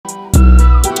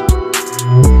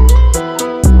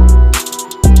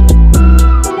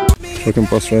Truck and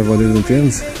Bus Driver, ladies and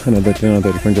gents. Another day, another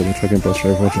adventure of the Truck and Bus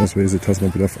Driver. Transways it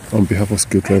has on behalf of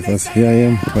skilled drivers. Here I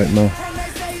am right now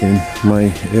in my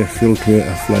airfield where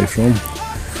I fly from,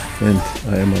 and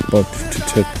I am about to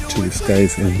take to the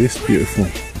skies in this beautiful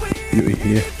beauty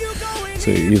here.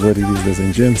 So it is what it is, ladies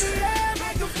and gents.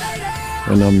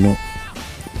 When I'm not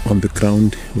on the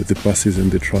ground with the buses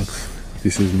and the trucks,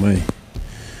 this is my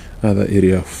other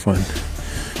area of fun.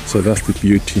 So that's the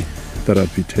beauty that I'll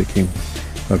be taking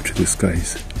up to the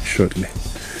skies shortly.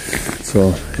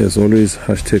 So as always,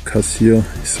 hashtag Casio,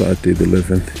 Saturday the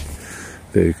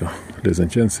 11th. There you go, ladies and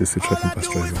gents, it's the Truck and Bus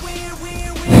Driver.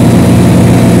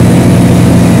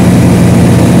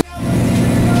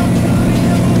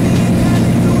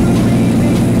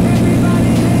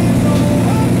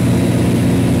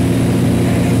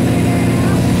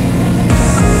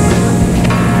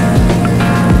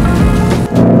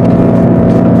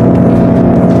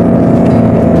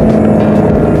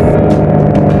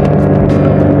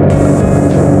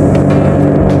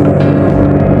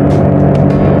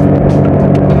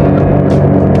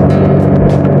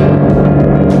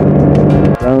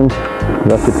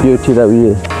 That's the beauty that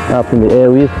we are up in the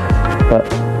air with, but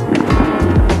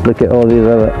look at all these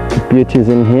other beauties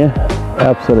in here.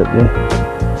 Absolutely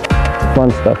fun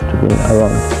stuff to be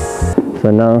around.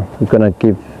 So now we're gonna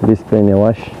give this plane a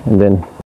wash and then